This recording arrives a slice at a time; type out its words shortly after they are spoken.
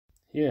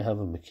Here I have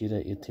a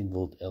Makita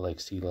 18V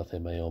LXT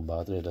lithium ion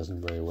battery. It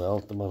isn't very well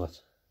at the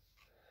minute.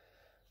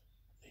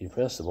 If you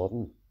press the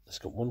button, it's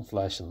got one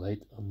flashing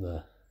light on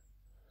the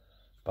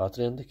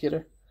battery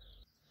indicator.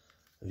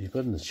 If you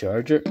put in the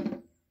charger,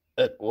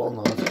 it will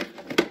not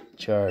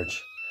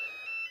charge.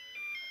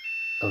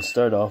 It'll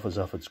start off as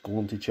if it's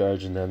going to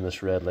charge, and then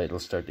this red light will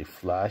start to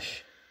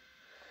flash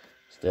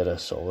instead of a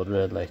solid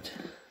red light.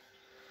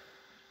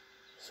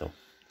 So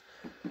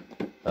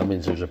that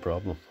means there's a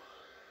problem.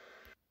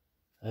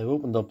 I've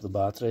opened up the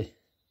battery,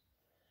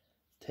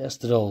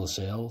 tested all the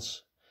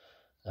cells,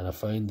 and I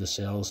found the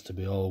cells to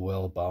be all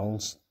well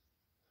balanced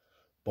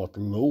but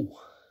low.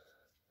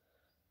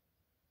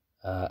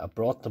 I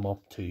brought them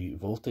up to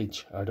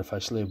voltage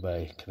artificially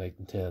by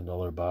connecting to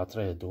another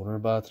battery, a donor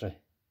battery.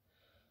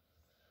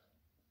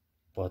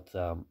 But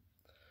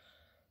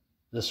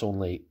this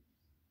only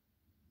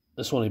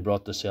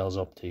brought the cells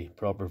up to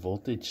proper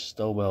voltage,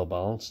 still well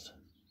balanced,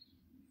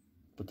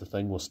 but the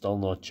thing will still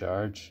not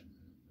charge.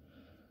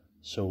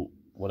 So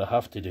what I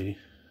have to do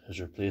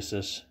is replace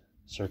this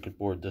circuit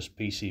board, this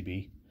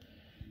PCB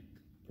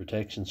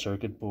protection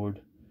circuit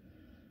board.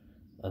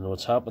 And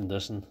what's happened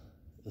this one,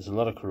 there's a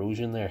lot of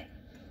corrosion there.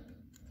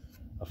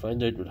 I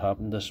found out what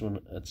happened this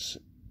one. It's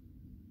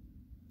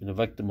been a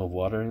victim of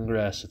water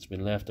ingress. It's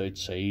been left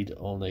outside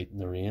all night in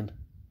the rain.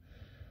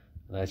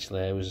 And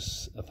actually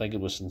I think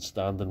it was in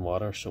standing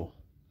water. So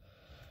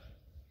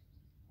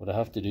what I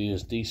have to do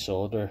is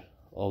desolder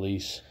all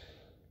these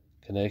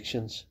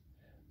connections.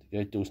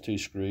 Take out those two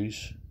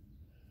screws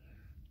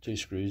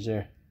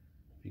there,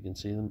 if you can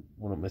see them,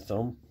 one at my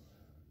thumb,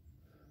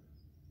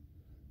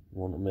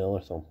 one at my other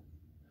thumb,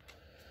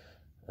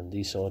 and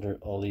desolder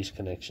all these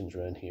connections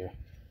around here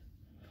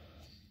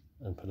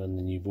and put in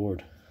the new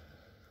board.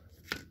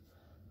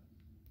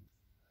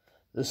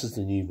 This is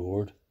the new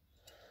board.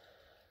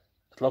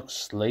 It looks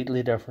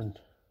slightly different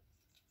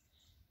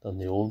than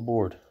the old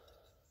board,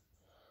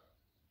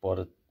 but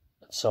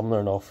it's similar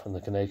enough and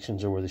the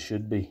connections are where they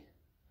should be.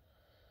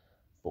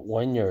 But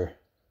when you're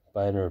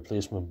buying a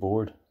replacement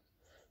board,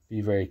 be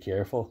very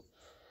careful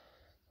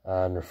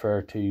and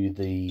refer to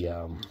the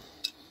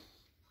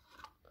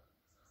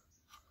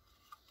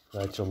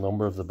actual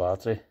number of the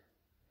battery.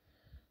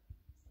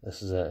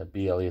 This is a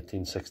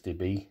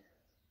BL1860B,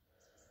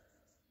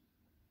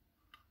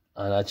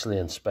 and actually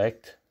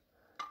inspect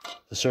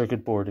the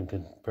circuit board and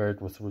compare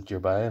it with what you're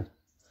buying.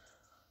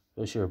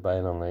 Especially if you're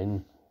buying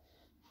online,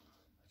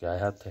 like I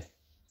had to.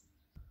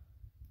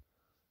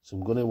 So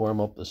I'm going to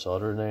warm up the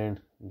soldering iron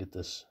and get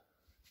this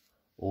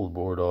old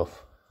board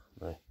off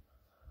now.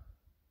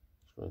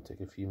 It's going to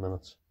take a few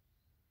minutes.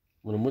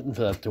 When I'm waiting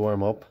for that to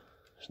warm up,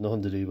 there's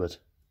nothing to do but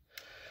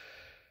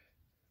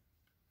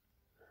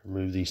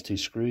remove these two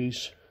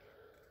screws.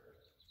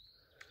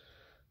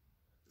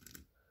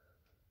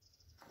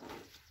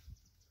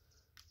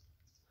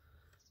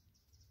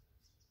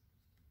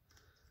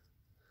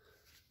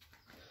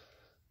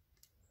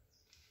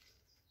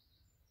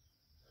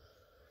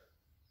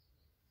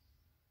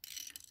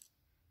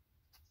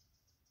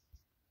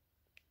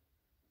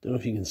 Don't know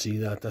if you can see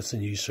that. That's the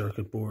new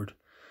circuit board.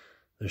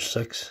 There's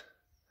 6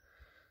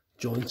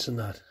 joints in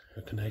that,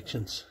 or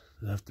connections,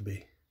 that have to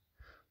be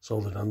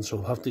soldered in. So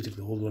I'll have to take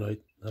the old one out and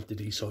have to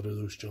desolder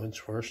those joints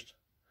first,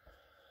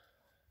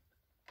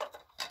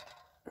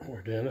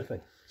 or do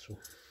anything. So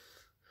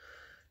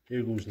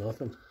here goes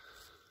nothing.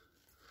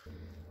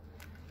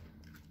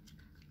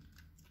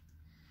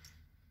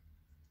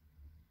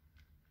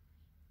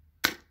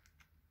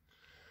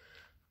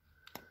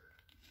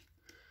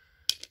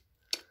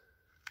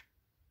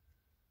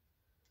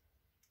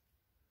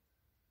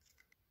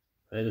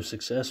 Right, I've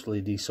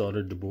successfully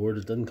desoldered the board.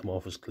 It didn't come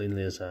off as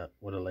cleanly as I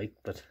would have liked,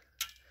 but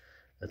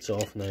it's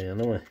off now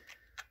anyway.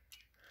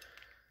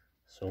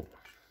 So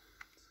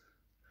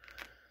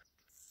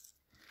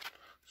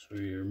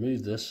you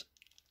remove this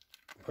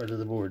part of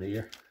the board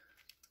here,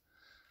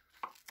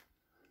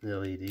 the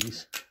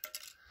LEDs.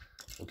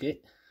 Okay,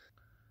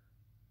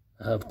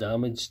 I have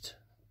damaged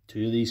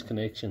 2 of these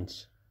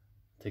connections,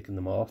 taking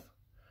them off,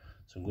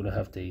 so I'm going to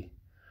have to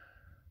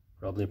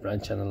probably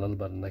branch in a little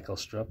bit of nickel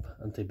strip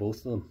into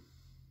both of them.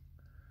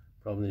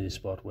 Probably need to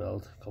spot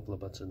weld a couple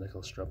of bits of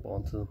nickel strip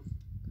onto them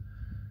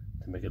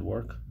to make it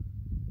work.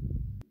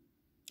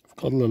 I've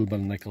got a little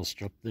bit of nickel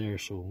strip there,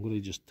 so I'm going to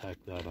just tack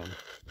that on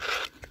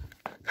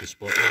the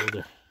spot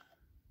welder.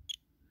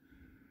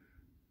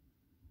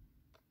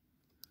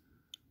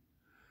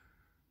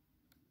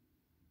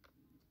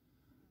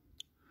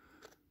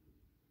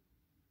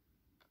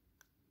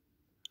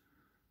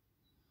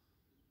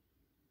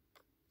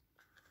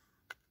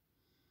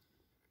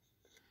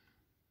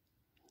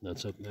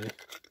 That's it now.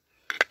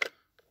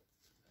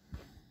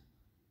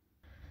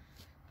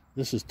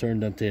 This has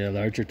turned into a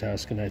larger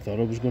task than I thought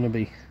it was going to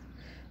be.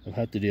 I've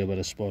had to do a bit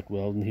of spot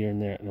welding here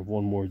and there, and I've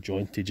one more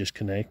joint to just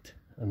connect,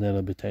 and then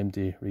it'll be time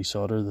to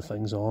resolder the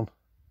things on.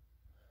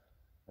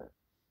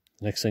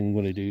 Next thing I'm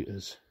going to do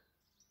is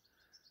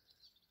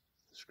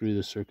screw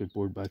the circuit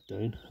board back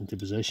down into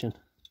position,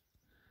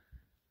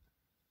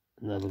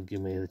 and that'll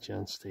give me the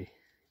chance to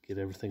get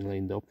everything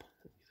lined up,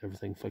 get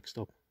everything fixed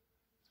up.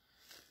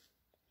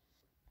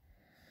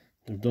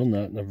 I've done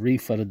that, and I've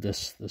refitted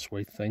this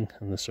white thing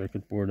and the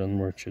circuit board on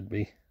where it should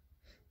be.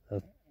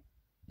 That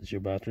is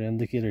your battery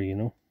indicator, you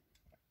know.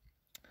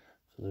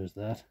 So there's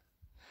that.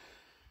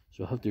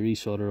 So I have to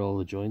resolder all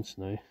the joints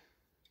now.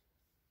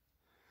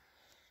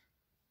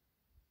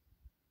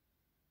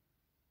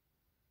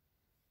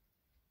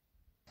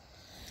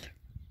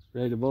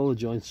 Right, I've all the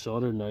joints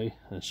soldered now, and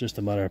it's just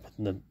a matter of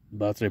putting the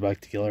battery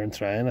back together and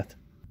trying it.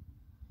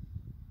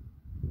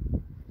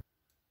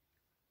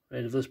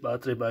 Right, I've this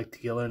battery back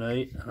together now,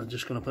 and I'm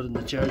just going to put it in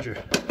the charger.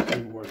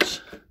 It works.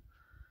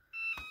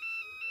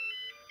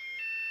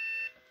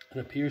 It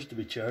appears to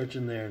be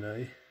charging there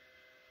now.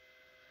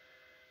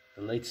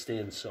 The light's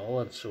staying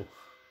solid, so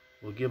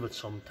we'll give it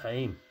some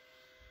time.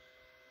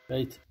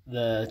 Right,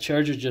 the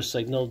charger just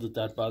signalled that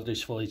that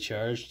battery's fully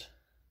charged.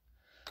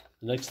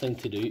 The next thing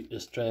to do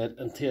is try it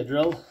into a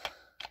drill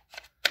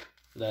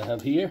that I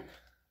have here.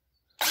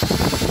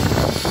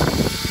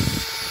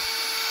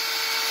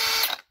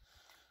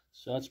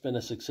 So that's been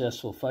a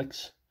successful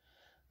fix.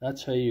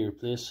 That's how you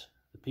replace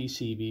the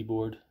PCB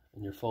board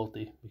in your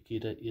faulty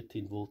Makita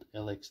 18V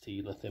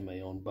LXT lithium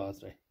ion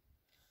battery.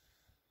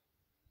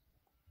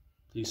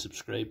 Please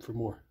subscribe for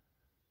more.